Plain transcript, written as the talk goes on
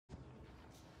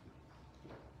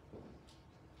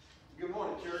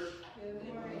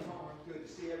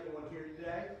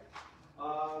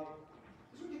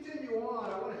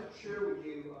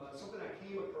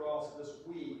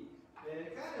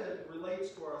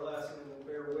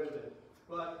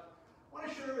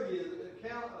to share with you the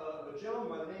account of a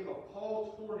gentleman by the name of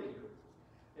Paul Tornier.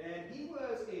 And he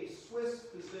was a Swiss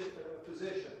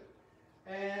physician.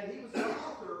 And he was the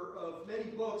author of many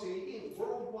books, and he gained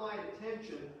worldwide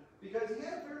attention because he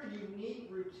had a very unique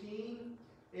routine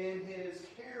in his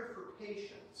care for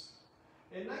patients.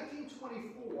 In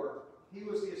 1924, he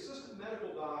was the assistant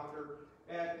medical doctor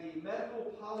at the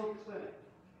Medical Polyclinic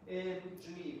in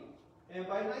Geneva. And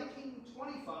by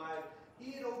 1925,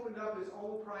 he had opened up his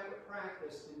own private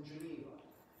practice in Geneva.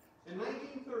 In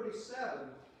 1937,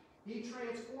 he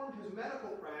transformed his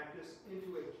medical practice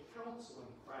into a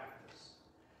counseling practice.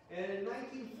 And in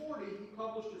 1940, he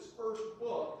published his first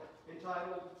book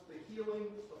entitled The Healing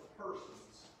of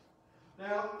Persons.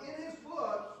 Now, in his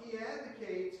book, he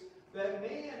advocates that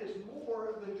man is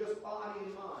more than just body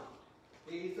and mind.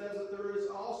 He says that there is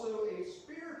also a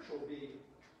spiritual being.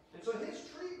 And so his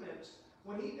treatments,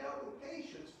 when he dealt with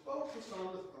patients, focused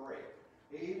on the three.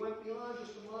 He went beyond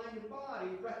just the mind and body,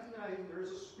 recognizing there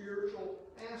is a spiritual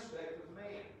aspect of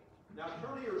man. Now,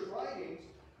 Turnier's writings,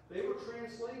 they were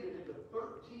translated into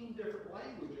 13 different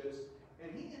languages,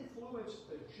 and he influenced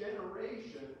a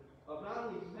generation of not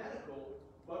only medical,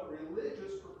 but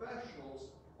religious professionals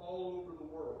all over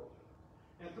the world.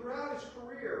 And throughout his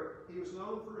career, he was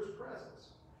known for his presence,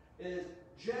 his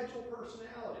gentle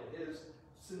personality, his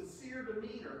sincere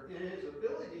demeanor, and his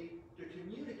ability to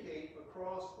communicate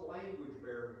across language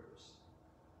barriers.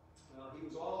 He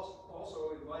was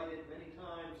also invited many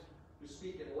times to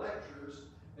speak at lectures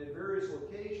at various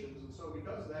locations, and so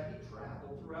because of that, he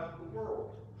traveled throughout the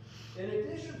world. In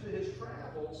addition to his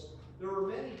travels, there were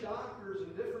many doctors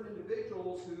and different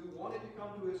individuals who wanted to come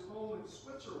to his home in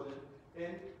Switzerland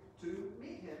and to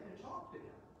meet him and talk to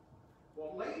him.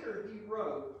 Well, later he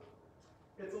wrote,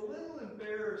 "It's a little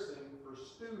embarrassing for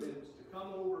students to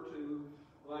come over to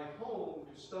my home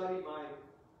to study my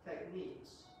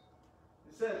techniques."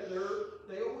 He said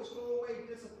they always go away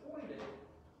disappointed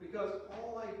because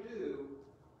all I do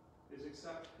is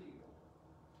accept people.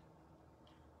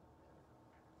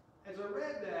 As I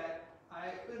read that, I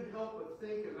couldn't help but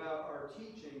think about our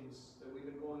teachings that we've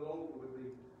been going over with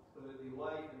the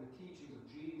life and the teachings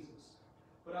of Jesus.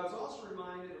 But I was also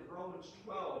reminded of Romans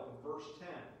 12 and verse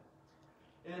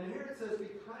 10. And here it says, "Be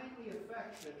kindly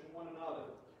affectionate to one another,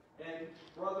 and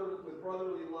with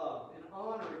brotherly love, in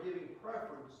honor, giving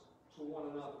preference to one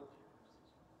another."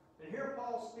 And here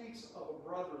Paul speaks of a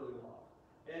brotherly love.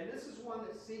 And this is one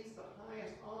that seeks the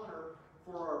highest honor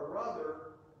for our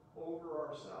brother over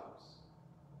ourselves.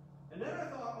 And then I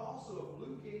thought also of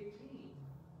Luke 18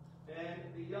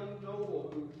 and the young noble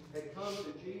who had come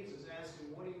to Jesus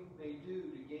asking what he may do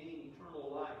to gain eternal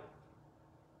life.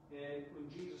 And when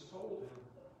Jesus told him,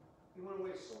 he went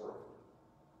away sorrowful.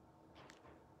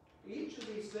 Each of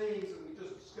these things that we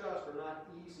just discussed are not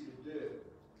easy to do.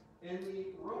 In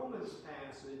the Romans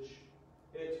passage,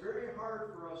 it's very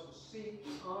hard for us to seek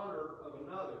the honor of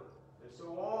another. And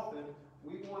so often,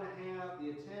 we want to have the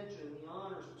attention and the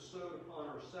honors bestowed upon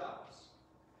ourselves.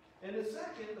 And the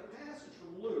second, the passage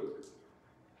from Luke,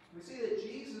 we see that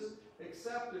Jesus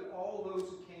accepted all those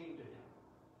who came to him.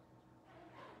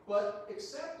 But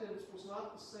acceptance was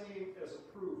not the same as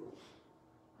approval,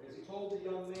 as he told the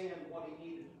young man what he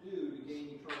needed to do to gain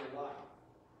eternal life.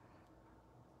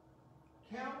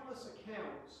 Countless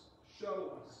accounts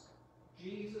show us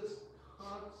Jesus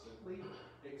constantly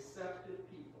accepted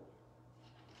people,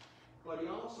 but he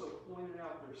also pointed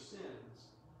out their sins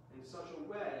in such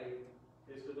a way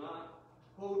as to not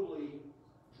totally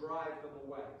drive them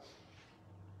away.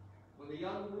 When the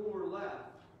young ruler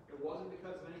left, it wasn't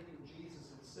because of anything Jesus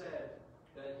had said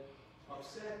that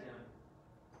upset him,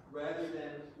 rather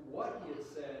than what he had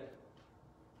said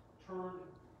turned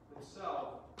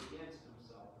himself against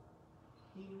himself.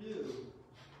 He knew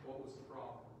what was the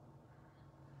problem.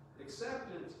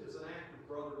 Acceptance is an act of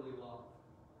brotherly love.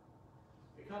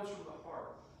 It comes from the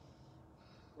heart,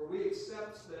 where we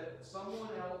accept that someone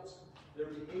else, their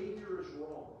behavior is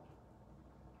wrong,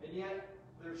 and yet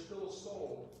they're still a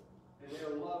soul, and they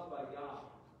are loved by God.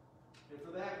 And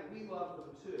for that, we love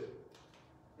them too.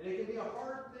 And it can be a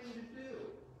hard thing to do,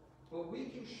 but we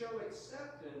can show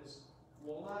acceptance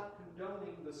while not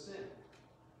condoning the sin.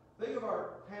 Think of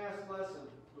our past lesson,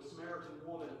 the Samaritan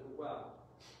woman at the well.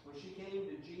 When she came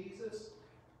to Jesus,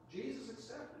 Jesus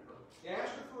accepted her. He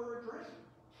asked her for a drink.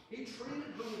 He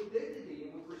treated her with dignity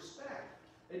and with respect.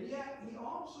 And yet, he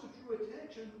also drew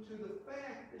attention to the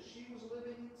fact that she was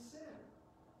living in sin.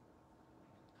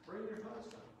 Bring your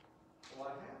husband. Well,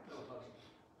 I have no husband.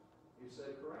 You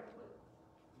said correctly.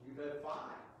 You've had 5.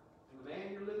 And the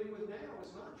man you're living with now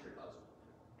is not your husband.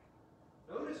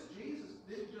 Notice Jesus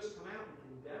didn't just come out and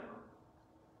condemn her.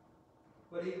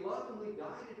 but he lovingly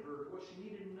guided her to what she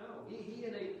needed to know. He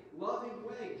in a loving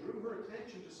way, drew her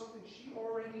attention to something she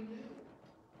already knew,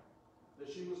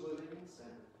 that she was living in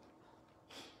sin.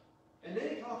 And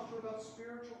then he talks to her about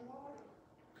spiritual water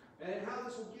and how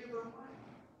this will give her life.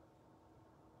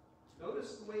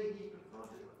 Notice the way he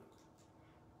confronted her.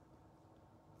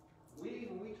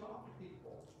 When we talk to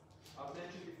people, I've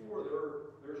mentioned before,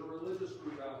 there's a religious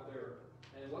group out there,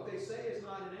 and what they say is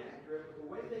not inaccurate, but the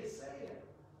way they say it,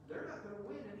 they're not going to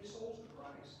win any souls to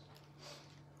Christ.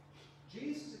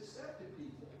 Jesus accepted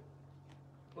people,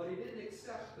 but he didn't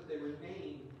accept that they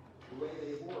remained the way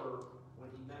they were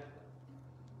when he met them.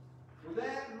 With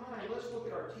that in mind, let's look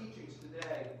at our teachings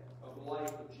today of the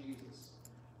life of Jesus.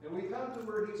 And we come to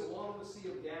where he's along the Sea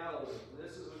of Galilee. And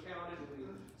this is recounted in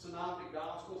the Synoptic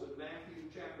Gospels in Matthew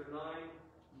chapter 9,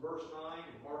 verse 9,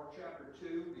 and Mark chapter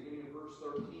 2, beginning in verse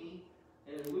 13,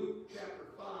 and in Luke chapter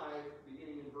 5,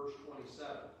 beginning in verse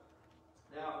 27.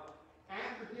 Now,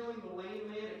 after healing the lame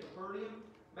man at Capernaum,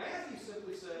 Matthew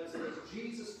simply says that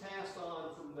Jesus passed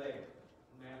on from there.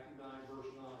 Matthew 9,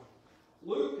 verse 9.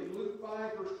 Luke, in Luke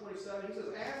 5, verse 27, he says,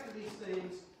 after these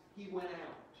things, he went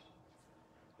out.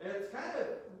 And it's kind of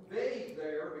vague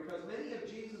there because many of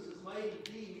Jesus' mighty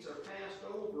deeds are passed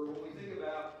over when we think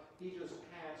about he just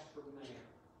passed from there,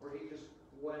 or he just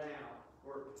went out,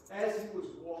 or as he was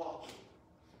walking.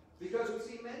 Because we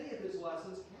see many of his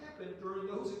lessons happen during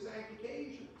those exact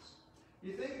occasions.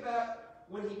 You think about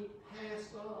when he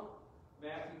passed on,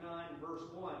 Matthew 9, verse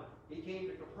 1, he came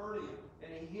to Capernaum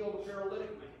and he healed a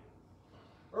paralytic man.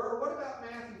 Or what about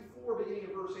Matthew 4, beginning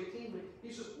in verse 18, when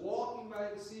he's just walking by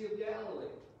the Sea of Galilee?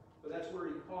 But that's where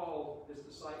he called his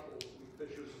disciples to be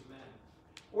fishers of men.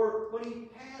 Or when he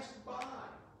passed by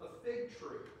a fig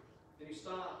tree, and he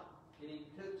stopped, and he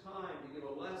took time to give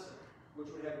a lesson, which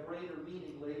would have greater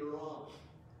meaning later on.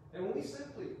 And when we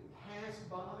simply pass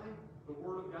by the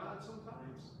Word of God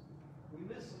sometimes, we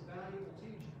miss some valuable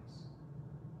teachings.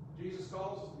 Jesus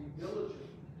calls us to be diligent,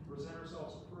 to present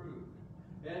ourselves approved.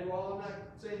 And while I'm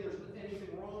not saying there's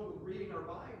anything wrong with reading our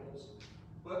Bibles,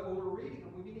 but when we're reading them,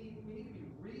 we need to be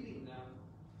reading them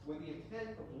with the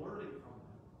intent of learning from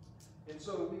them. And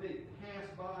so we may pass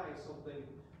by something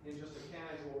in just a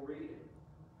casual reading.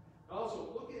 Also,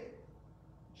 look at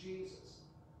Jesus.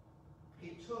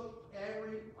 He took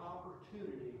every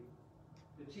opportunity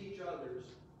to teach others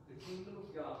the kingdom of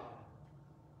God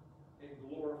and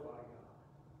glorify God.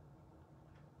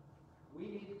 We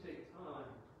need to take time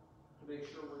to make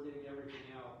sure we're getting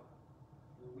everything out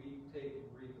when we take and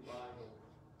read the Bible.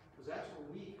 Because that's when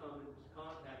we come into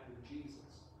contact with Jesus.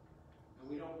 And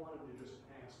we don't want him to just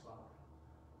pass by.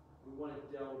 We want to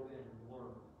delve in and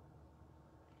learn.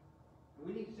 And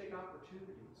we need to take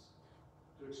opportunities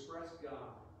to express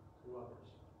God to others.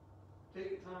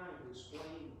 Take the time to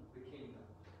explain the kingdom.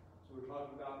 So we're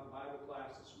talking about in the Bible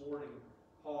class this morning,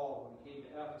 Paul, when he came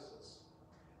to Ephesus.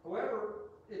 However,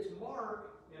 it's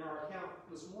Mark in our account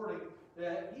this morning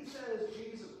that he says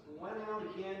Jesus went out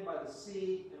again by the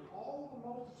sea, and all the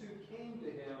multitude came to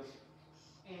him,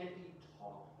 and he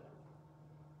taught them.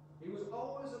 He was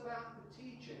always about the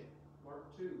teaching. Mark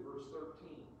 2, verse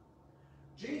 13.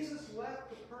 Jesus left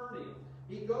Capernaum.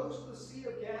 He goes to the Sea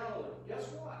of Galilee. Guess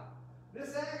what?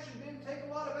 This action didn't take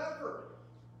a lot of effort.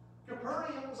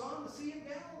 Capernaum was on the Sea of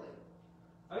Galilee.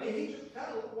 I mean, he just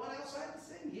kind of went outside the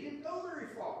city. He didn't go very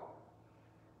far.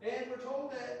 And we're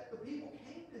told that the people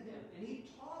came to him, and he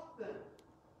taught them.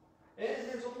 And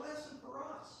there's a lesson for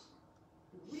us.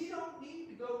 We don't need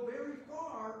to go very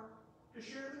far to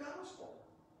share the gospel.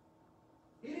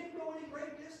 He didn't go any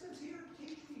great distance here to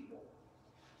teach people.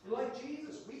 And like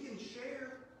Jesus, we can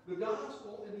share the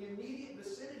gospel in the immediate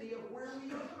vicinity of where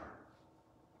we are.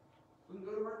 We can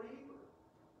go to our neighbor.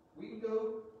 We can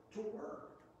go to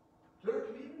work, to our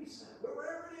community center,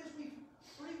 wherever it is we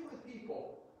frequent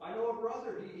people. I know a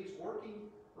brother, he's working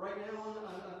right now on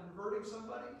converting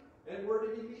somebody. And where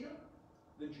did he meet him?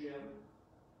 The gym.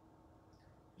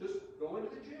 Just go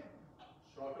into the gym.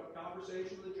 Struck up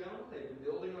conversation with the gentleman. They've been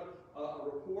building a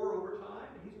rapport over time,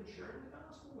 and he's been sharing the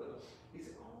gospel with them. He's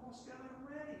almost got it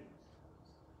ready.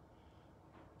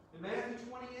 In Matthew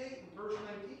 28, verse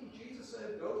 19, Jesus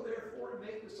said, "Go therefore and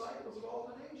make disciples of all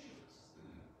the nations."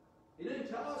 He didn't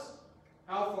tell us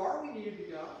how far we needed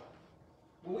to go.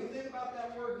 When we think about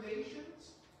that word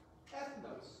nations,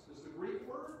 ethnos is the Greek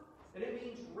word, and it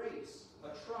means race, a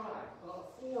tribe,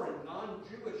 a foreign,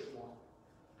 non-Jewish one,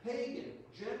 pagan,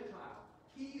 Gentile,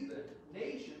 heathen,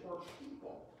 nation, or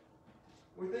people.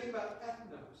 When we think about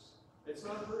ethnos, it's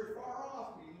not very far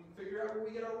off. We can figure out where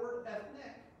we get our word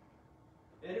ethnic.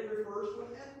 And it refers to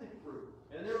an ethnic group.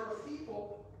 And there are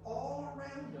people all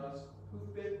around us who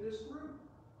fit this group.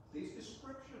 these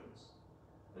descriptions.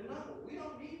 And no, we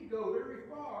don't need to go very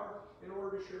far in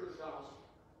order to share the gospel.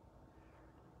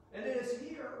 And it is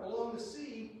here along the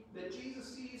sea that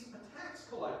Jesus sees a tax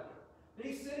collector. And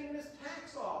he's sitting in his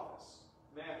tax office.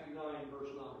 Matthew 9,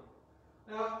 verse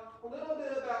 9. Now, a little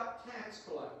bit about tax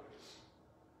collectors.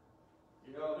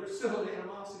 You know, there's still an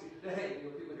animosity today. You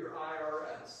know, people hear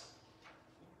IRS.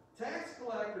 Tax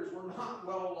collectors were not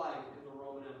well liked in the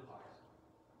Roman Empire.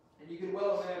 And you can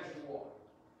well imagine why.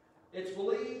 It's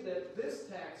believed that this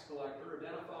tax collector,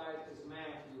 identified as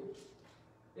Matthew,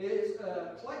 is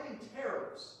collecting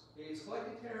tariffs. He's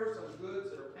collecting tariffs on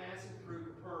goods that are passing through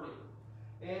Capernaum.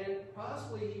 And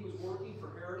possibly he was working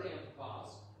for Herod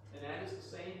Antipas, and that is the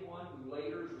same one who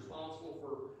later is responsible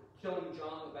for killing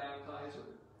John the Baptizer.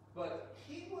 But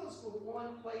he was the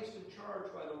one placed in charge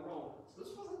by the Romans. This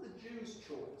wasn't the Jews'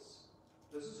 choice.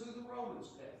 This is who the Romans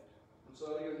picked. And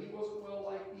so he wasn't well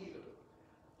liked either.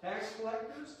 Tax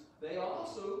collectors, they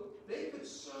could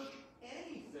search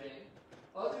anything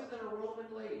other than a Roman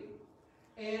lady.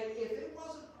 And if it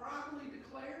wasn't properly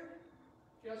declared,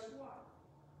 guess what?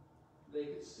 They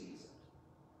could seize it.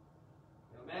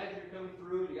 Now imagine you're coming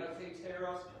through, you got to pay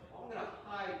tariffs. I'm going to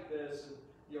hide this,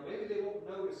 and maybe they won't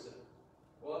notice it.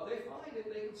 Well, if they find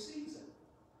it, they can seize it.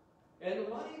 And the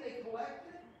money they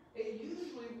collected, it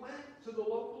usually went to the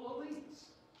local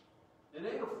elites. And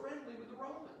they were friendly with the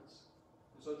Romans.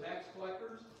 And so tax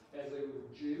collectors, as they were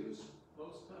Jews,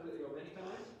 many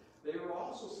times, they were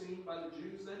also seen by the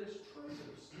Jews then as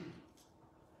traitors.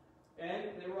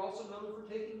 And they were also known for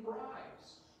taking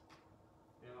bribes.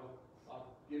 I'll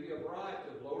give you a bribe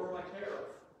to lower my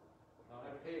tariff. I don't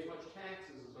have to pay as much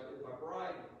taxes as if I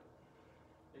bribe you.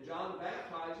 And John the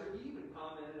Baptizer, he even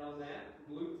commented on that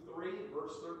in Luke 3,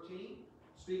 verse 13.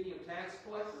 Speaking of tax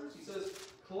collectors, he says,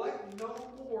 collect no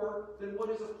more than what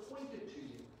is appointed to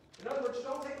you. In other words,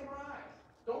 don't take a bribe.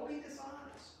 Don't be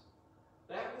dishonest.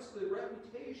 That was the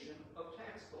reputation of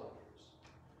tax collectors.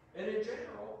 And in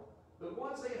general, the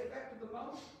ones they affected the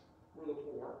most were the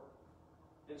poor.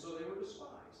 And so they were despised.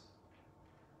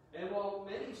 And while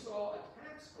many saw a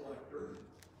tax collector,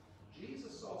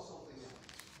 Jesus saw something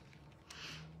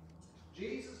else.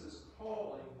 Jesus is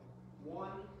calling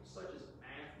one such as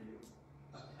Matthew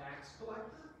a tax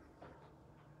collector.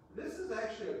 This is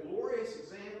actually a glorious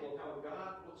example of how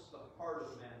God looks at the heart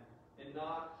of man and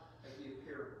not at the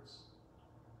appearance.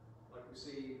 Like we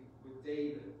see with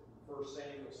David in 1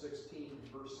 Samuel 16,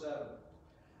 verse 7.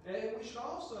 And we should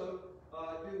also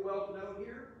do well to note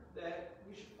here that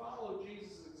we should follow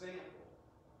Jesus' example.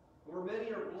 Where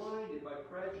many are blinded by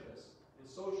prejudice and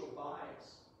social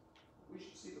bias, we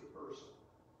should see the person.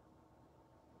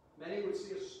 Many would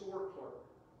see a store clerk,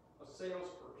 a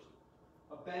salesperson,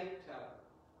 a bank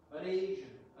teller, an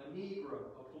Asian, a Negro,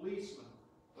 a policeman,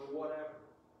 or whatever.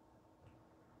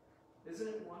 Isn't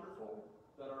it wonderful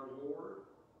that our Lord,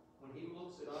 when He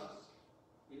looks at us,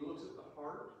 He looks at the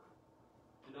heart,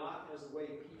 and not as the way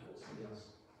people see us,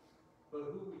 but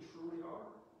who we truly are?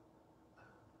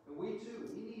 And we too,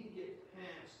 we need to get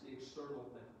past the external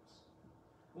things.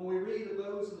 When we read of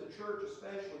those in the church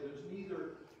especially, there's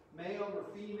neither male nor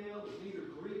female, there's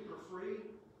neither Greek nor free.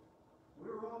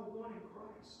 We're all one in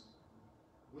Christ.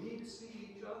 We need to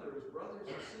see each other as brothers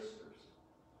and sisters.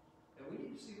 And we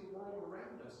need to see the world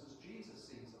around us as Jesus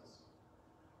sees us,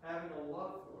 having a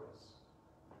love for us.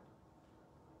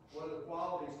 One of the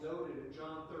qualities noted in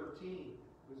John 13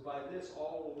 was, by this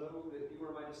all will know that you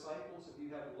are my disciples if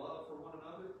you have love for one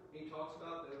another. He talks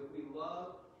about that if we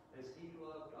love as He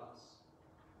loved us.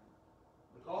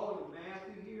 The calling of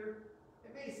Matthew here,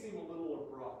 it may seem a little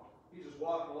abrupt. He's just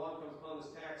walking along, comes upon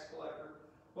this tax collector.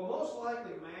 But most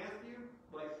likely Matthew,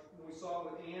 like when we saw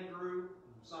with Andrew,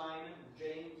 Simon,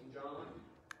 James, and John,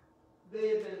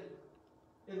 they had been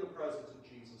in the presence of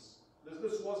Jesus.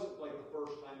 This wasn't like the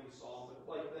first time he saw him,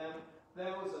 but like them,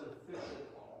 that was an official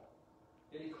call.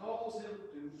 And He calls him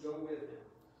to go with him.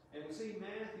 And we see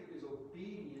Matthew is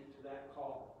obedient to that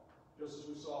call, just as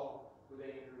we saw with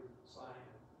Andrew,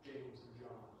 Simon, James, and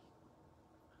John.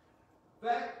 In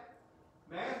fact,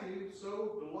 Matthew,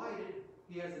 so delighted,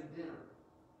 he has a dinner.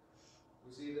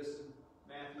 We see this in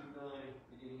Matthew 9,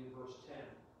 beginning in verse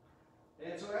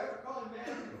 10. And so after calling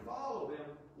Matthew to follow him,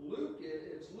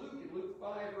 it's Luke in Luke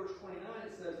 5, verse 29,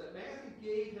 it says that Matthew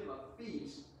gave him a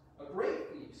feast, a great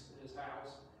feast in his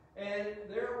house, and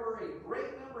there were a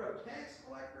great number of tax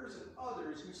collectors and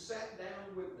others who sat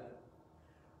down with them.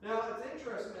 Now, it's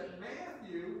interesting that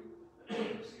Matthew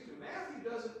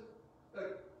doesn't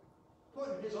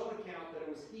put in his own account that it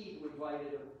was he who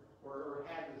invited him or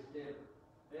had this dinner.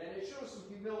 And it shows some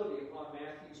humility upon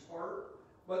Matthew's part.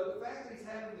 But the fact that he's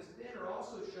having this dinner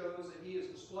also shows that he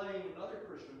is displaying another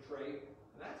Christian trait,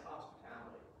 and that's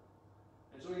hospitality.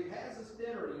 And so he has this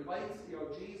dinner, and he invites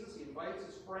Jesus, he invites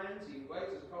his friends, he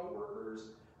invites his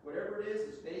co-workers, whatever it is,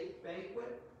 this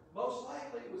banquet. Most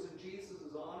likely it was in Jesus'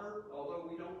 honor, although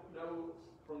we don't know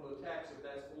from the text if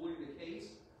that's fully the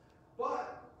case.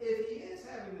 But if he is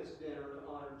having this dinner to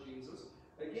honor Jesus,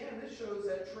 again, this shows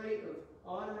that trait of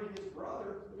honoring his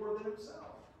brother more than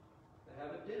himself. To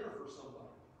have a dinner for somebody.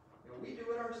 We do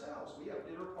it ourselves. We have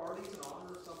dinner parties in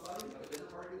honor of somebody. We have a dinner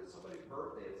party at somebody's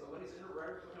birthday, at somebody's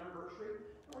anniversary,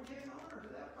 and we're giving honor to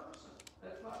that person.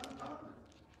 That's not uncommon.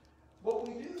 What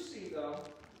we do see, though,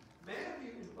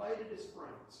 Matthew invited his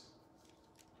friends,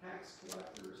 tax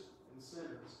collectors and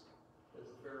sinners, as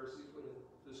the Pharisees would have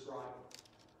described them.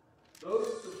 Those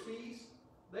at the feast,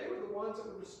 they were the ones that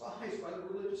were despised by the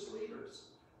religious leaders.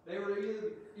 They were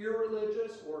either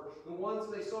irreligious or the ones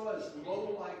they saw as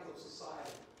low life of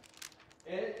society.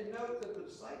 And note that the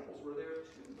disciples were there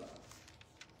too, though.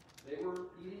 They were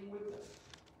eating with them.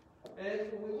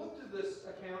 And when we look to this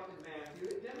account in Matthew,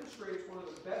 it demonstrates one of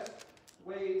the best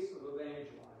ways of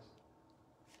evangelizing.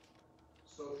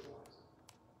 Socializing.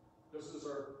 This is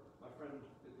my friend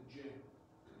at the gym.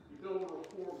 You build a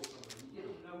rapport with somebody. You get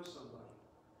to know somebody.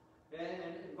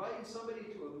 And inviting somebody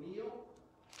to a meal,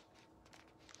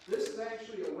 this is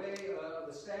actually a way of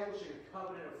establishing a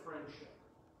covenant of friendship.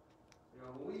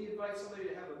 When we invite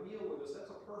somebody to have a meal with us, that's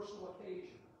a personal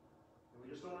occasion. And we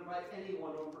just don't invite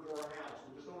anyone over to our house.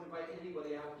 We just don't invite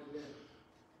anybody out to dinner.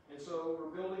 And so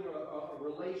we're building a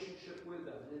relationship with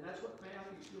them. And that's what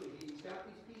Matthew's doing. He's got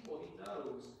these people he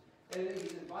knows. And then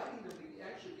he's inviting them to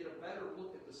actually get a better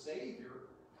look at the Savior,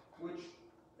 which,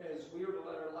 as we are to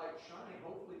let our light shine,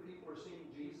 hopefully people are seeing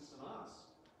Jesus in us.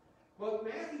 But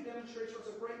Matthew demonstrates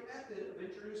what's a great method of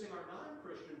introducing our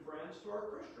non-Christian friends to our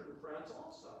Christian friends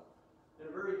also, in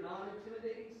a very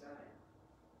non-intimidating setting.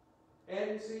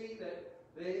 And you see that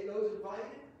those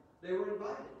invited, they were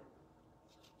invited.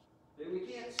 We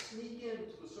can't sneak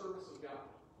into the service of God.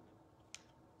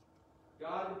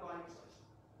 God invites us.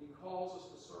 He calls us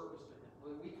to service to Him.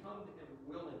 When we come to Him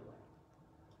willingly.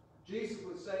 Jesus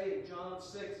would say in John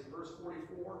 6 and verse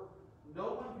 44,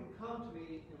 "No one can come to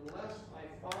me unless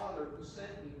my Father who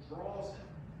sent me draws him,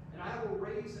 and I will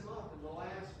raise him up in the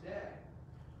last day."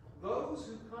 Those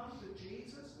who come to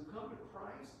Jesus, who come to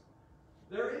Christ,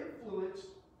 they're influenced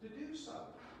to do so.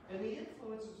 And the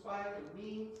influence is by the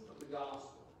means of the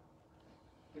gospel.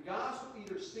 The gospel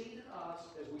either seen in us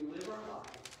as we live our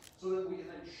lives, so that we can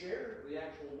then share the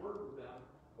actual word with them,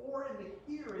 or in the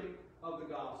hearing of the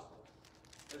gospel.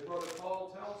 As Brother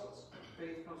Paul tells us,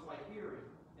 faith comes by hearing,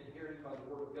 and hearing by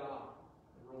the word of God,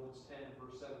 in Romans 10,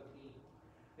 verse 17.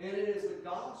 And it is the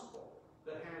gospel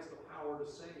that has the power to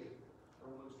save,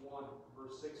 Romans 1,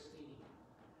 verse 16.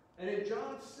 And in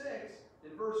John 6,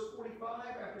 in verse 45,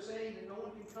 after saying that no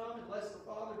one can come unless the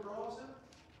Father draws him,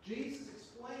 Jesus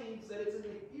explains that it's in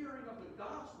the hearing of the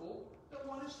gospel that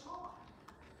one is taught.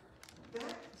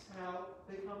 That is how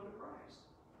they come to Christ.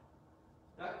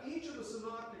 Now, each of the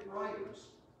synoptic writers,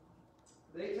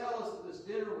 they tell us that this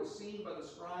dinner was seen by the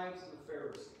scribes and the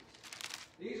Pharisees.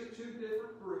 These are two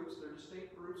different groups. They're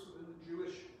distinct groups within the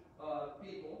Jewish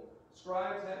people.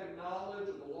 Scribes having knowledge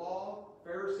of the law,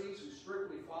 Pharisees who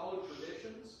strictly followed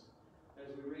traditions, as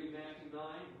we read Matthew 9,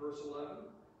 verse 11.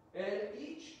 And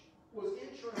each was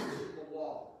interested in the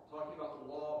law, talking about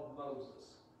the law of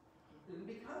Moses. And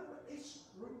because they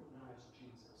scrutinized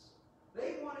Jesus,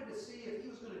 they wanted to see if he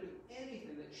was going to do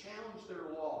anything that challenged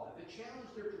their law, if it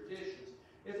challenged their traditions,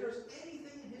 if there's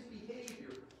anything in his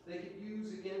behavior they could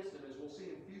use against him, as we'll see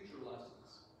in future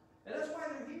lessons. And that's why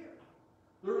they're here.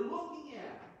 They're looking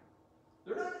at him.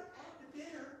 They're not at the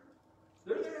dinner.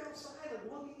 They're there outside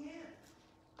and looking in,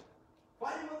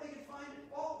 finding what they can find at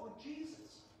fault with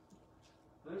Jesus.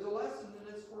 There's a lesson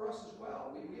in this for us as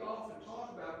well. We often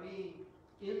talk about being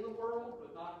in the world,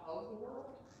 but not of the world.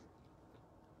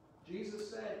 Jesus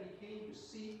said he came to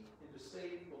seek and to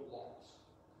save the lost.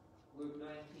 Luke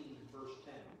 19, verse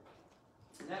 10.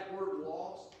 And that word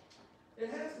lost, it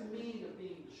has the meaning of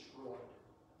being destroyed.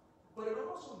 But it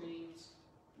also means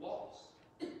lost.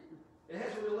 It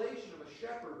has a relation of a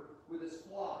shepherd with his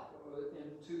flock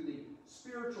into the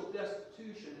spiritual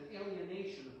destitution and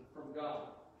alienation from God.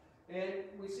 And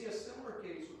we see a similar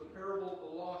case with the parable of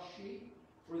the lost sheep,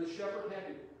 where the shepherd had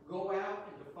to go out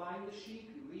and to find the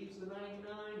sheep. He leaves the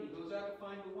 99, he goes out to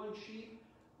find the one sheep.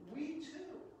 We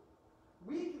too,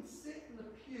 we can sit in the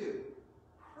pew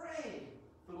praying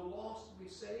for the lost to be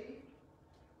saved,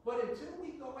 but until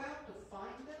we go out to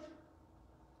find them,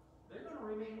 they're going to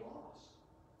remain lost.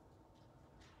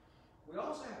 We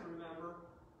also have to remember,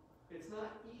 it's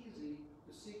not easy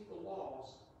to seek the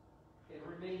lost and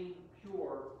remain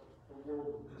pure from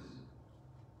worldliness.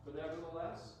 But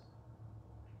nevertheless,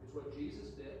 it's what Jesus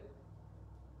did,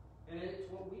 and it's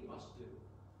what we must do.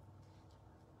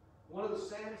 One of the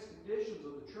saddest conditions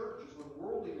of the church is when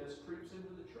worldliness creeps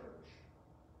into the church.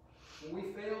 When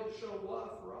we fail to show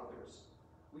love for others,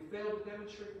 we fail to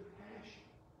demonstrate compassion,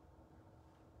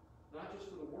 not just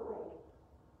for the world,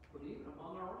 but even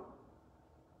among our own.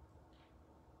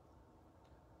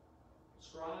 The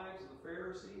scribes and the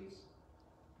Pharisees,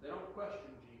 they don't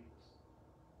question Jesus,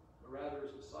 but rather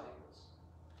his disciples.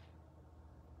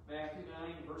 Matthew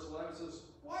 9, verse 11 says,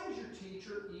 "Why does your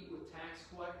teacher eat with tax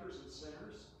collectors and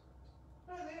sinners?"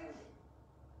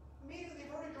 Immediately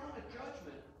they've already drawn a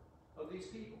judgment of these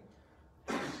people.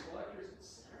 Tax collectors and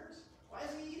sinners? Why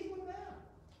is he eating with them?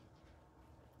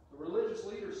 The religious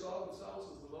leaders saw themselves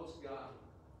as the most godly,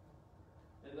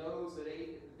 and those that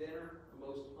ate at the dinner, the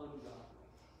most ungodly.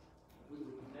 We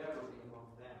would never be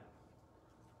among them.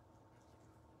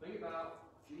 Think about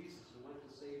Jesus who went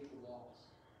to save the lost.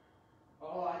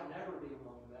 Oh, I'd never be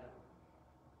among them.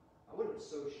 I wouldn't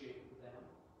associate with them.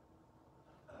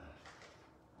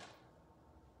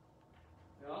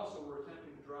 They also were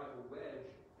attempting to drive a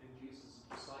wedge in Jesus'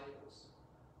 disciples.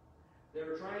 They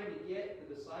were trying to get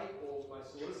the disciples by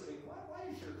soliciting, why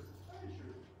is your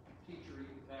teacher eat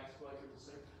with tax collectors and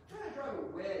sinners? Trying to drive a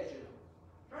wedge in them.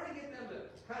 Trying to get them to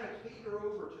kind of cater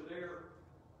over to their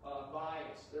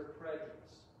bias, their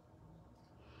prejudice.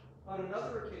 On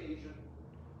another occasion,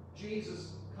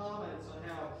 Jesus comments on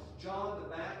how John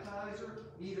the Baptizer,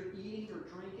 neither eating nor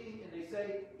drinking, and they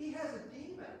say, he has a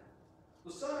demon.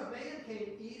 The Son of Man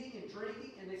came eating and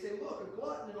drinking, and they say, look, a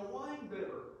glutton and a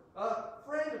winebibber, a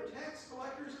friend of tax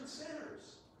collectors and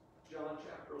sinners. John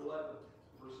chapter 11,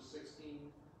 verses 16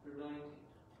 through 19.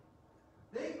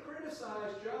 They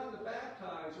criticized John the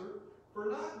Baptizer for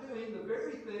not doing the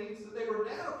very things that they were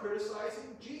now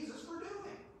criticizing Jesus for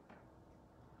doing.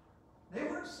 They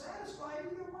weren't satisfied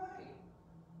either way.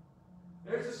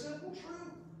 There's a simple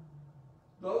truth.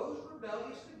 Those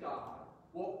rebellious to God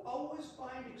will always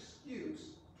find excuse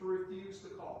to refuse the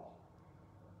call.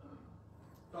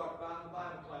 Talked about in the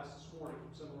Bible class this morning,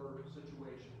 similar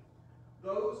situation.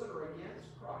 Those that are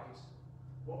against Christ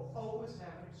will always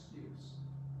have an excuse,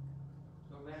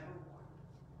 no matter what.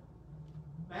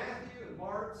 Matthew and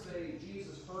Mark say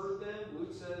Jesus heard them.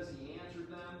 Luke says he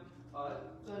answered them.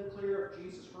 It's unclear if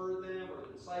Jesus heard them or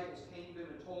the disciples came to him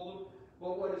and told him.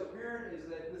 But what is apparent is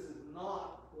that this is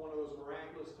not one of those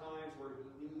miraculous times where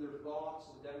he knew their thoughts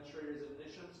and demonstrated his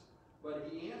omniscience. But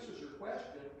he answers your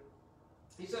question.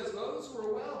 He says, those who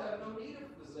are well have no need of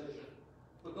a physician,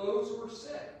 but those who are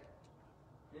sick.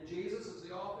 And Jesus, as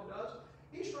he often does,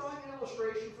 he's drawing an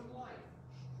illustration from life.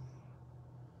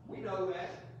 We know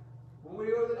that when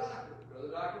we go to the doctor. We go to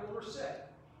the doctor when we're sick.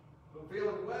 If we're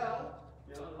feeling well,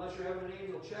 unless you're having an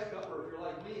annual checkup, or if you're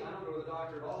like me, I don't go to the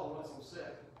doctor at all unless I'm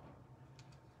sick.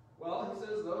 Well, he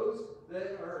says those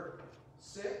that are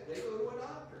sick, they go to a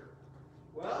doctor.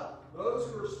 Well, those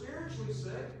who are spiritually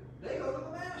sick, they go to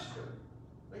the Master.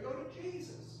 They go to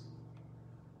Jesus.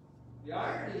 The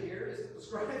irony here is that the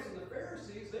scribes and the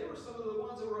Pharisees, they were some of the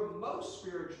ones that were most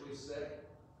spiritually sick,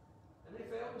 and they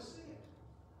failed to see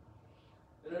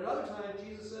it. At another time,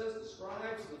 Jesus says the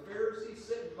scribes and the Pharisees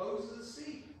sit in Moses'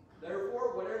 seat.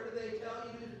 Therefore, whatever they tell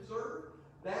you to observe,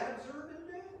 that observe and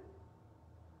do.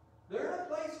 They're in a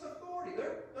place of authority.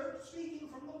 They're speaking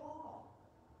from the law.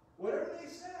 Whatever they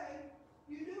say,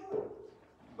 you do it.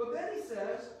 But then he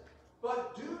says,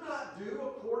 but do not do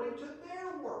according to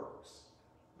their works.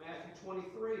 Matthew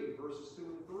 23, verses 2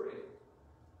 and 3.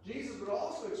 Jesus would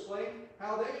also explain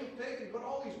how they could take and put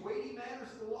all these weighty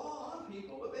matters of the law on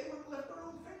people, but they wouldn't lift their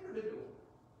own finger to do it.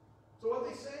 So what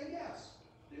they say, yes,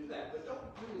 do that, but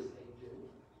don't do as they do.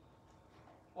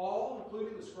 All,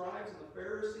 including the scribes and the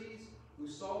Pharisees, who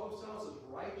saw themselves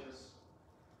as righteous,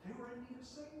 they were in need of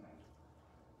saving.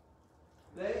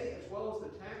 They, as well as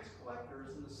the tax collectors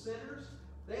and the sinners,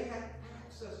 they had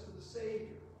access to the Savior.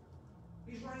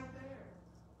 He's right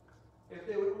there. If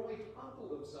they would only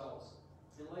humble themselves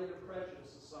and lay their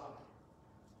prejudice aside.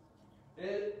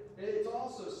 It's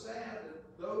also sad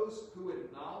that those who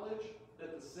acknowledge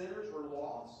that the sinners were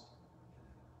lost,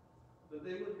 that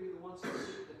they would be the ones who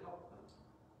seek to help them.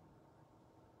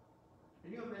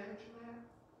 Can you imagine that?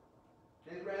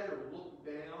 They'd rather look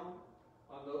down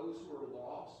on those who are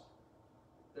lost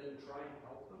than try and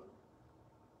help them.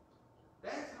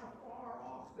 That's how far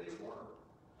off they were.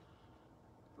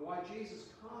 And why Jesus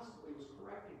constantly was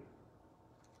correcting them.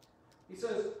 He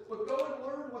says, but go and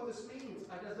learn what this means.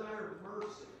 I desire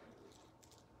mercy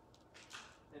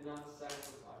and not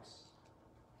sacrifice.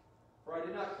 For For I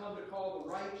did not come to call the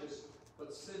righteous,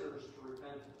 but sinners to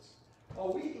repentance.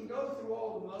 Oh, we can go through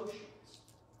all the motions.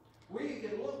 We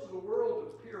can look to the world to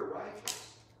appear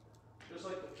righteous. Just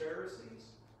like the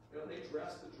Pharisees. They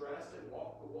dressed the dress, they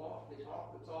walked the walk, they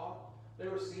talked the talk. They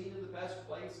were seen in the best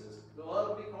places. They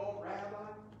loved to be called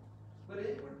rabbi. But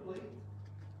inwardly,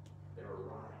 they were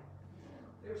lying.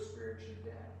 They were spiritually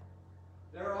dead.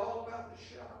 They're all about the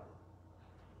show.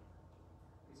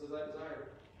 He says, I desire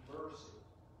mercy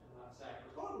and not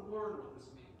sacrifice. Go and learn what this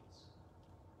means.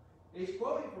 And he's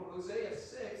quoting from Hosea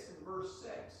 6 and verse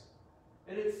 6.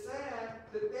 And it's sad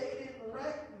that they didn't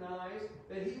recognize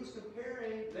that he was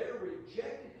comparing their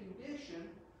rejected condition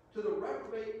to the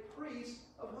reprobate priest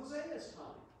of Hosea's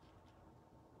time.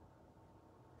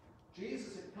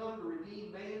 Jesus had come to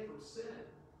redeem man from sin.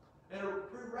 And a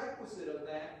prerequisite of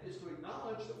that is to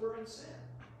acknowledge that we're in sin.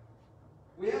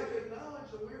 We have to acknowledge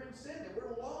that we're in sin, that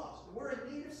we're lost, that we're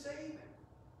in need of saving.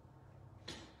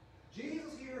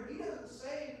 Jesus here, he doesn't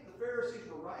say that the Pharisees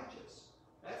were righteous.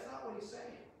 That's not what he's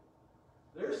saying.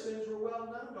 Their sins were well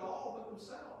known to all but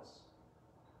themselves.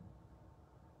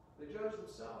 They judged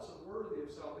themselves unworthy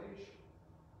of salvation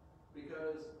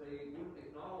because they wouldn't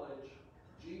acknowledge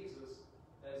Jesus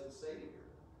as the Savior.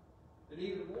 And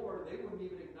even more, they wouldn't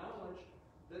even acknowledge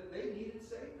that they needed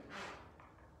saving.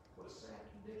 What a sad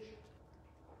condition.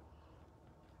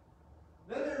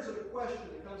 Then there's a question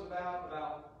that comes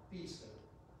about feasting.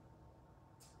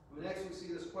 Next we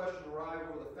see this question arrive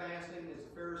over the fasting as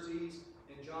the Pharisees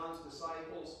and John's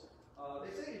disciples.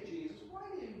 They say to Jesus, why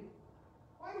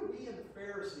do we and the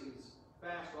Pharisees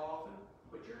fast often,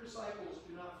 but your disciples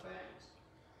do not fast?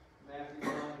 Matthew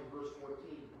 9 verse 14.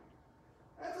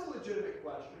 That's a legitimate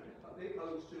question they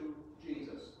posed to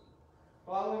Jesus.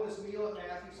 Following this meal at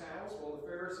Matthew's house, while the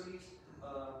Pharisees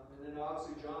and then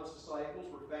obviously John's disciples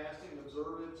were fasting in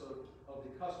observance of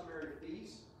the customary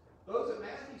feast, those at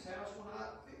Matthew's house were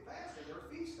not fasting, they were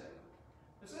feasting.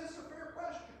 And so this is a fair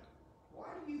question.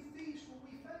 Why do you feast when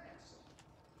we fast?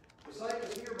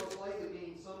 Disciples here most likely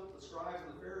being some of the scribes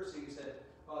and the Pharisees had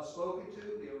spoken to.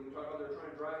 We talk about they're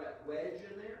trying to drive that wedge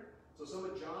in there. So some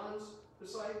of John's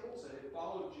disciples that had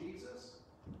followed Jesus,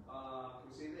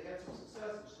 we see they had some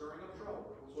success in stirring up trouble.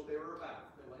 That was what they were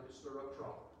about. They like to stir up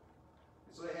trouble.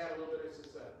 And so they had a little bit of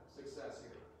success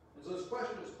here. And so this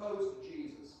question is posed to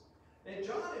Jesus. And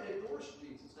John had endorsed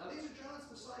Jesus. Now these are John's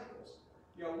disciples.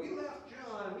 We left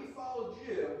John, we followed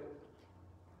you,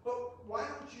 but why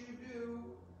don't you do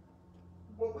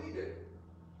what we do?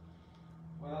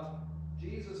 Well,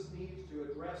 Jesus needs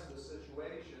to address this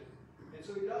situation, and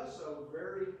so he does so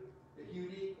very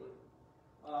uniquely.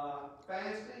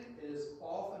 Fasting is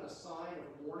often a sign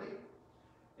of mourning,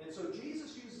 and so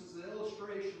Jesus uses the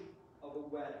illustration of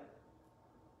a wedding.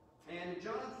 And in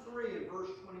John 3 and verse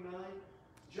 29,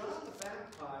 John the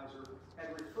Baptizer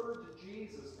had referred to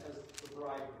Jesus as the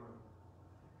bridegroom.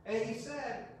 And he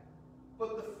said,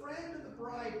 but the friend of the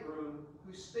bridegroom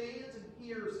who stands and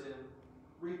hears him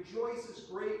rejoices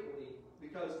greatly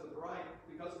because of the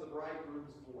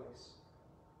bridegroom's voice.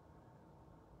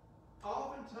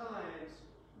 Oftentimes,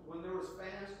 when there was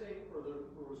fasting or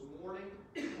there was mourning,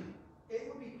 it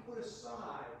would be put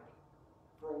aside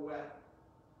for a wedding.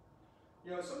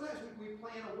 Sometimes we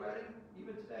plan a wedding.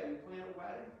 Even today, we plan a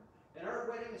wedding. And our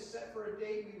wedding is set for a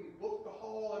date. We booked the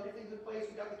hall. Everything's in place.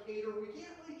 We got the caterer. We can't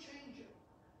really change it.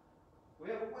 We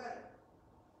have a wedding.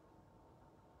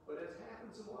 But as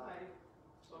happens in life,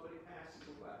 somebody passes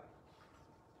away.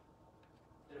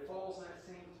 And it falls in that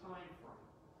same time frame.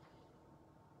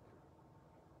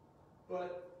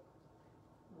 But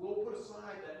we'll put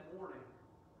aside that mourning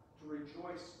to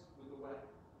rejoice with the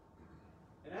wedding.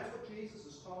 And that's what Jesus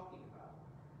is talking about.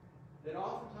 That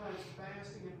oftentimes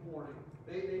fasting and mourning,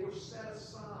 they were set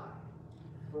aside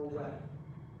for a wedding.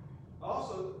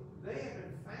 Also, they had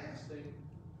been fasting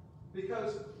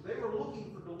because they were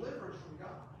looking for deliverance from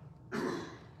God.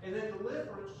 And that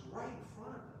deliverance was right in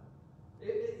front of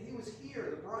them. He was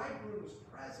here. The bridegroom was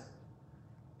present.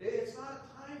 It's not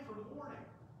a time for mourning.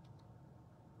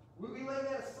 We lay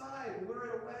that aside when we're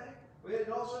at a wedding.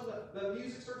 And all of a sudden the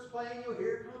music starts playing.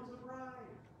 Here comes the bride.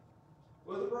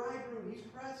 Well, the bridegroom, he's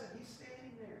present. He's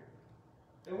standing there.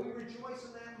 And we rejoice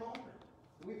in that moment.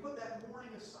 And we put that mourning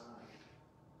aside.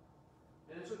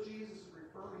 And that's what Jesus is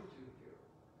referring to here.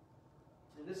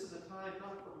 And this is a time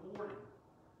not for mourning,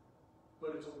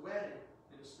 but it's a wedding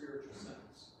in a spiritual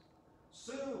sense.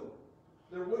 Soon,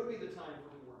 there would be the time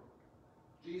for mourning.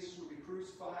 Jesus would be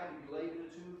crucified and be laid in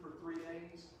a tomb for 3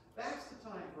 days. That's the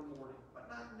time for mourning, but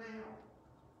not now.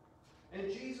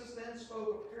 And Jesus then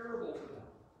spoke a parable to them.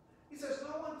 He says,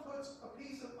 no one puts a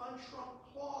piece of unshrunk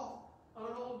cloth on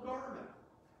an old garment.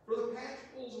 For the patch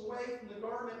pulls away from the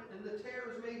garment, and the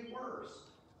tear is made worse.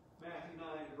 Matthew 9,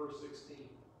 verse 16.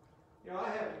 You know, I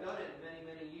haven't done it in many,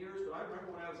 many years, but I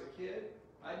remember when I was a kid,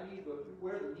 I'd need to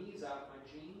wear the knees out of my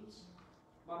jeans.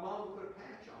 My mom would put a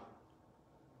patch on.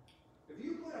 If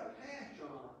you put a patch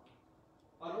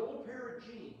on an old pair of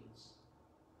jeans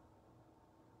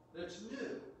that's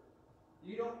new,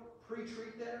 you don't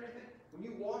pre-treat that or anything. When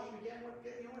you wash it again,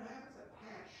 you know what happens? That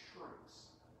patch shrinks.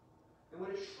 And when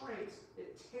it shrinks,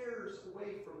 it tears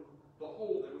away from the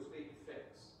hole that was made to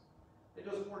fix. It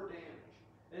does more damage.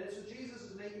 And so Jesus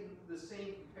is making the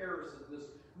same comparison,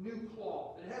 this new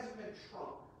cloth. It hasn't been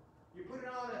shrunk. You put it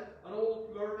on an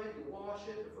old garment, you wash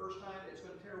it the first time, it's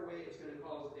going to tear away, it's going to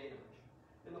cause damage.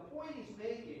 And the point he's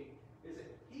making is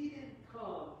that he didn't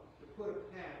come to put a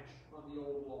patch on the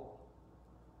old law.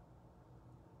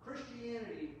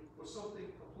 Christianity was something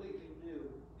completely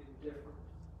new and different.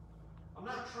 I'm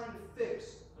not trying to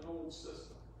fix an old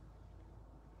system.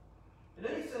 And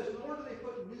then he says, nor do they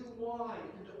put new wine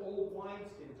into old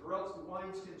wineskins, or else the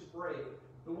wineskins break.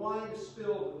 The wine is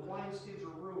spilled, and the wineskins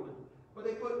are ruined. But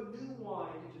they put new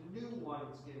wine into new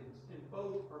wineskins, and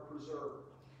both are preserved.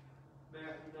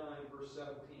 Matthew 9, verse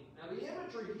 17. Now the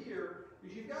imagery here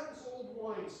is you've got this old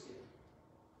wineskin.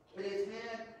 It has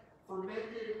had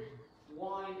fermented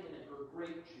wine in it, or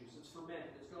grape juice. It's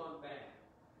fermented. It's gone bad.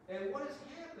 And what has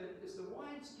happened is the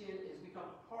wineskin has become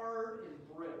hard and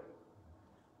brittle.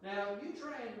 Now, you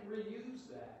try and reuse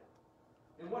that.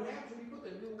 And what happens when you put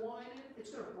the new wine in?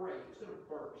 It's going to break. It's going to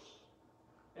burst.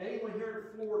 Anyone here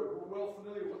in Florida, we're well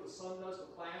familiar with what the sun does to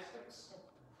plastics.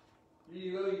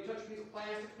 You touch a piece of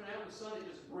plastic, it's been out in the sun, it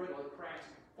just brittle, it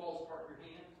cracks, it falls apart in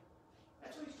your hand.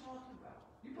 That's what he's talking about.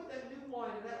 You put that new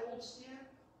wine in that old skin,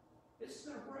 it's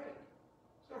going to break.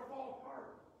 It's going to fall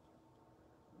apart.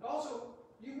 And also,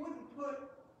 you wouldn't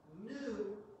put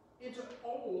new into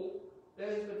old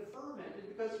that has been fermented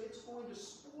because it's going to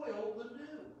spoil the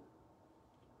new.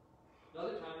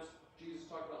 Other times, Jesus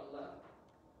talked about leaven,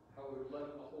 how it would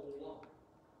leaven the whole lump.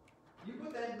 You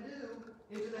put that new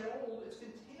into that old, it's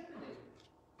contaminated.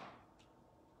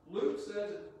 Luke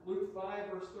says in Luke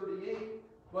 5, verse 38,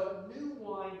 but new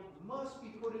wine must be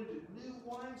put into new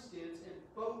wineskins, and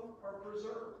both are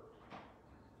preserved.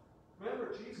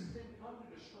 Remember, Jesus didn't come to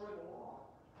destroy the law.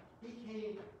 He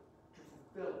came to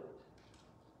fulfill it.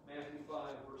 Matthew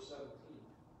 5, verse 17.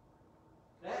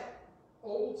 That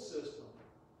old system,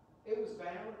 it was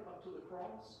valid up to the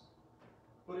cross,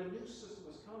 but a new system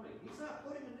was coming. He's not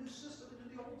putting a new system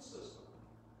into the old system.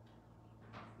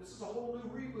 This is a whole new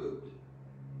reboot.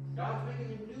 God's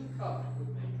making a new covenant with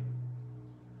man.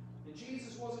 And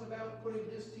Jesus wasn't about putting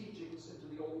his teachings into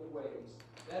the old ways.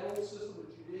 That old system of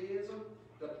Judaism,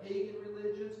 the pagan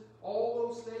religions, all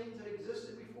those things that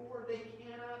existed before, they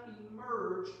cannot be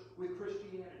merged with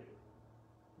Christianity.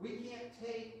 We can't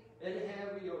take and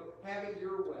have it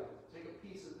your way. Take a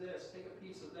piece of this, take a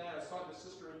piece of that. I was talking to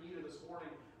Sister Anita this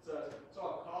morning.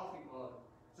 Saw a coffee mug.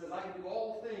 It says, I can do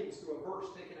all things through a verse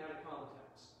taken out of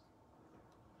context.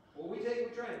 When we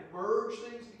try and merge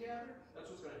things together, that's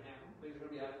what's going to happen. Things are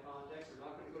going to be out of context. They're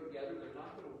not going to go together. They're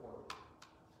not going to work.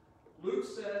 Luke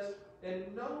says, and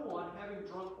no one, having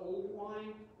drunk old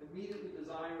wine, immediately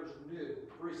desires new.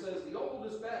 Where he says, the old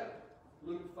is better.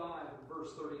 Luke 5,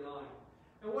 verse 39.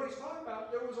 And what he's talking about,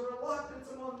 there was a reluctance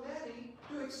among many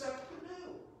to accept the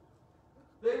new.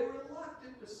 They were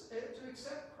reluctant to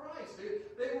accept Christ.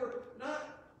 They were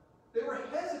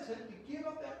hesitant to give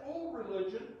up that old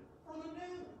religion for the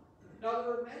new. Now,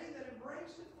 there were many that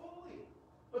embraced it fully,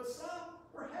 but some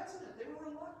were hesitant. They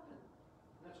were reluctant.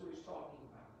 And that's what he's talking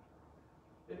about.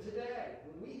 And today,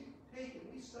 when we take and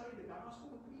we study the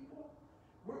gospel with people,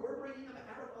 we're bringing them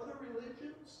out of other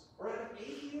religions or out of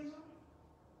atheism.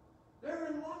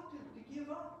 They're reluctant to give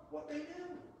up what they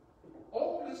knew.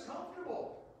 Old is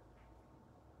comfortable.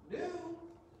 New,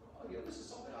 this is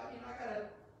something I got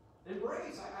to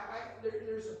embrace.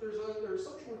 There's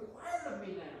something required of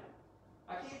me now.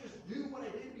 I can't just do what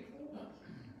I did before.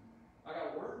 I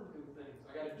got to learn new things.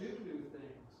 I got to do new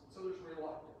things. So there's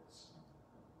reluctance.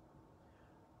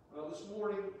 Well, this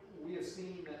morning we have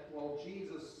seen that while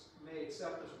Jesus may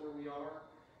accept us where we are,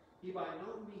 he by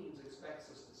no means expects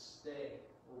us to stay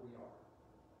where we are.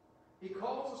 He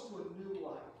calls us to a new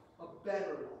life, a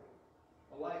better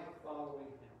life, a life of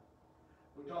following him.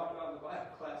 We talked about in the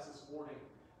Bible class this morning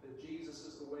that Jesus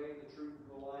is the way, the truth, and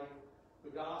the life. The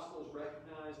gospel is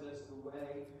recognized as the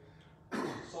way.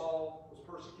 Saul was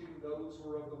persecuting those who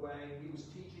were of the way. He was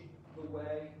teaching the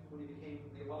way when he became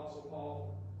the Apostle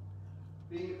Paul.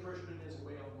 Being a Christian is a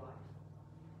way of life.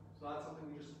 It's not something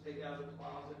we just take out of the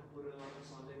closet and put it on a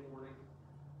Sunday morning.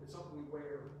 It's something we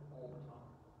wear all the time.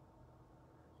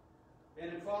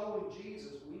 And in following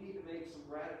Jesus, we need to make some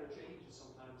radical changes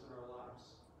sometimes in our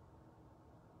lives.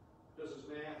 Just as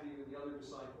Matthew and the other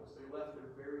disciples, they left their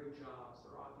very jobs,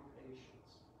 their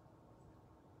occupations,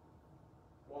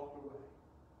 walked away.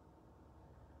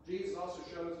 Jesus also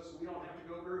shows us we don't have to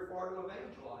go very far to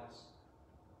evangelize.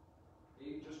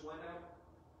 He just went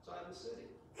outside the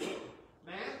city.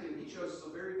 Matthew, he shows us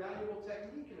a very valuable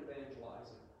technique in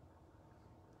evangelizing.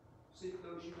 Seek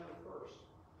those you know first.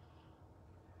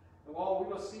 And while we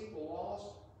must seek the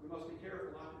lost, we must be careful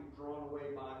not to be drawn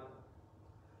away by them.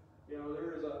 You know,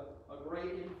 there is a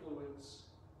great influence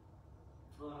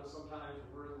sometimes when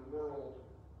we're in the world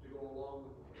to go along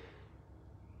with the world.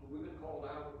 But we've been called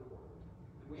out of the world.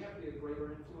 And we have to be a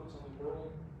greater influence on the world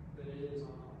than it is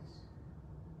on us.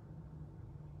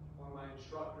 One of my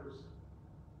instructors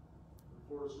in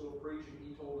Florida School of Preaching,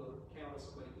 he told an account of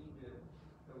somebody he knew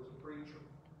that was a preacher.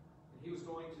 And he was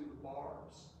going to the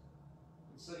bars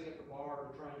and sitting at the bar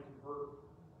and trying to convert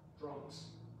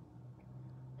drunks.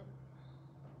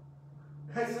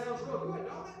 That sounds real good,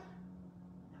 don't it?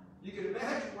 You can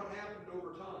imagine what happened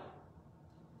over time.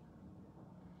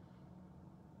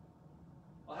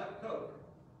 I'll have a Coke.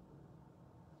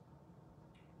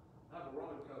 I'll have a rum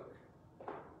and Coke.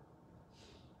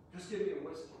 Just give me a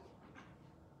whiskey.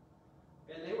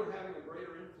 And they were having a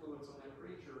greater influence on that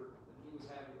preacher than he was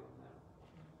having on them.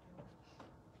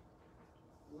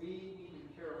 We need to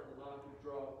be careful not to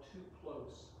draw too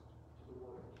close to the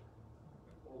world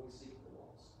while we seek the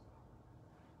lost.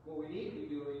 What we need to be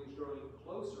doing is drawing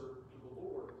closer to the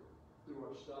Lord through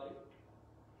our study,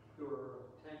 through our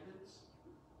attendance,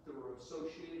 through our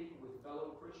associating with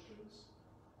fellow Christians.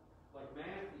 Like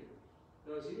Matthew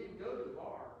does, he didn't go to the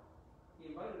bar.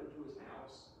 He invited them to his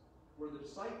house where the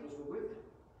disciples were with him.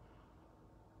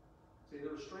 See,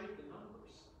 there was strength in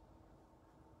numbers.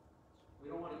 We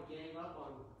don't want to gang up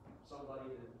on somebody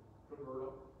to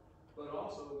convert them, but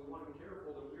also we want to be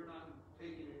careful that we're not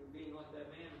taking it and being like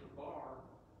that man in the bar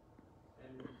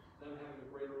and them having a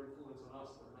greater influence on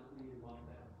us than we need like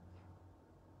that.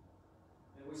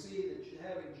 And we see that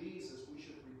having Jesus, we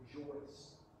should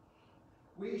rejoice.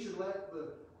 We should let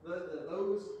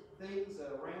those things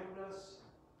around us,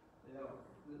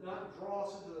 not draw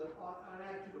us into an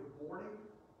attitude of mourning.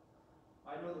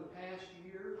 I know the past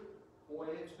year, boy,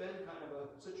 it's been kind of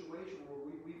a situation where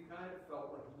we've kind of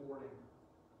felt like mourning.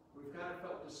 We've kind of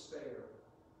felt despair.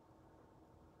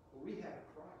 But we have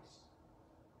Christ.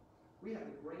 We have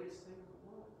the greatest thing in the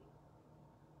world.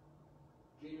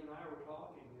 Gina and I were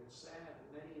talking, and it's sad that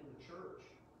many in the church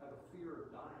have a fear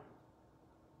of dying.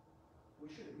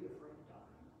 We shouldn't be afraid of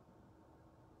dying.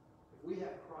 If we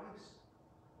have Christ,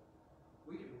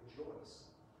 we can rejoice.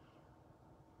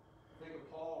 Think of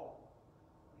Paul.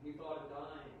 He thought of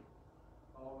dying.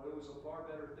 Oh, it was a far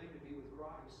better thing to be with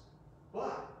Christ.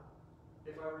 But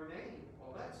if I remain,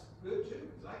 well, that's good too,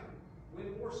 because I can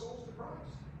win more souls to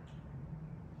Christ.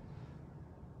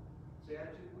 It's the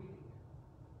attitude we need.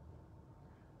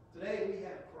 Today we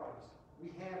have Christ.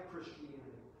 We have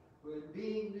Christianity. With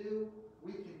being new,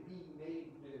 we can be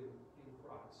made new in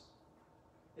Christ.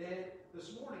 And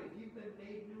this morning, if you've been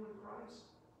made new in Christ,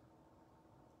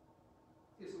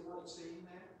 is the world seeing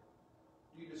that?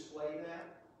 Do you display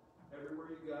that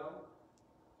everywhere you go?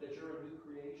 That you're a new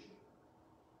creation?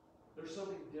 There's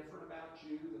something different about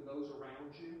you than those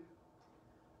around you?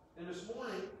 And this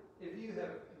morning, if you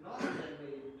have not been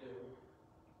made new,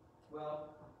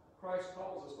 well, Christ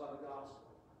calls us by the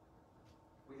gospel.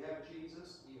 We have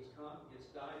Jesus. He has come. He has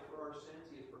died for our sins.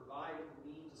 He has provided the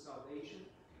means of salvation.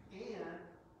 And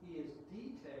He has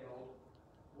detailed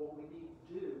what we need to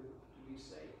do to be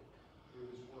saved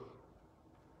through His Word.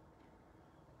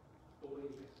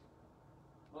 Believe it.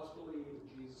 Must believe that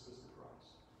Jesus is the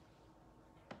Christ.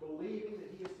 Believing that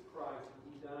He is the Christ and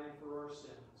He died for our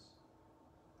sins,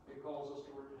 it calls us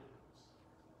to repentance.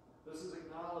 This is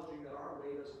acknowledging that our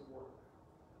way doesn't work.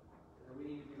 And that we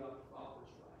need to give up the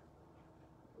Father's way.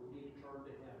 But we need to turn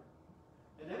to Him.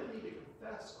 And then we need to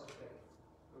confess our faith.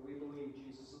 That we believe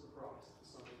Jesus is the Christ, the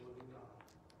Son of the living God.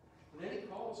 And then He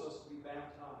calls us to be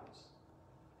baptized.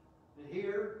 And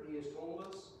here He has told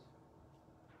us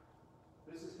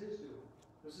this is His doing.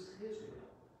 This is His will.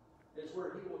 It's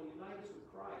where He will unite us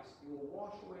with Christ. He will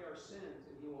wash away our sins,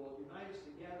 and He will unite us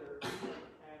together and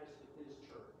add us to His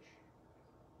church.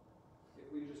 If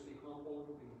we just be humble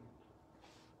and obedient.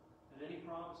 And then He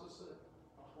promises us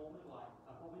a home in life,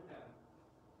 a home in heaven,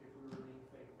 if we remain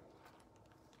faithful.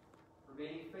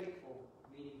 Remaining faithful,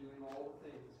 meaning doing all the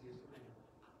things He has commanded.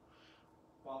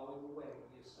 Following the way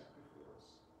He has set before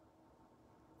us.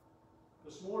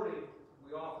 This morning,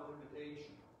 we offer an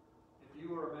invitation. If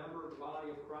you are a member of the body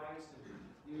of Christ and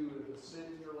you have sin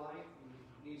in your life and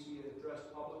needs to be addressed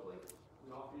publicly,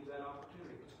 we offer you that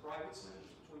opportunity. It's private sin,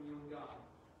 it's between you and God.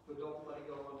 But don't let it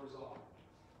go unresolved.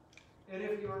 And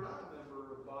if you are not a member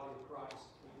of the body of Christ,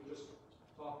 and we just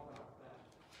talked about that,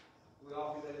 we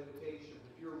offer you that invitation.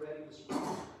 If you're ready this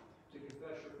morning to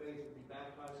confess your faith and be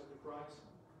baptized into Christ,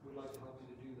 we'd like to help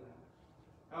you to do that.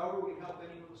 However we help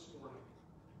anyone this morning,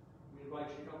 we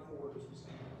invite you to come forward as we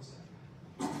stand and sing.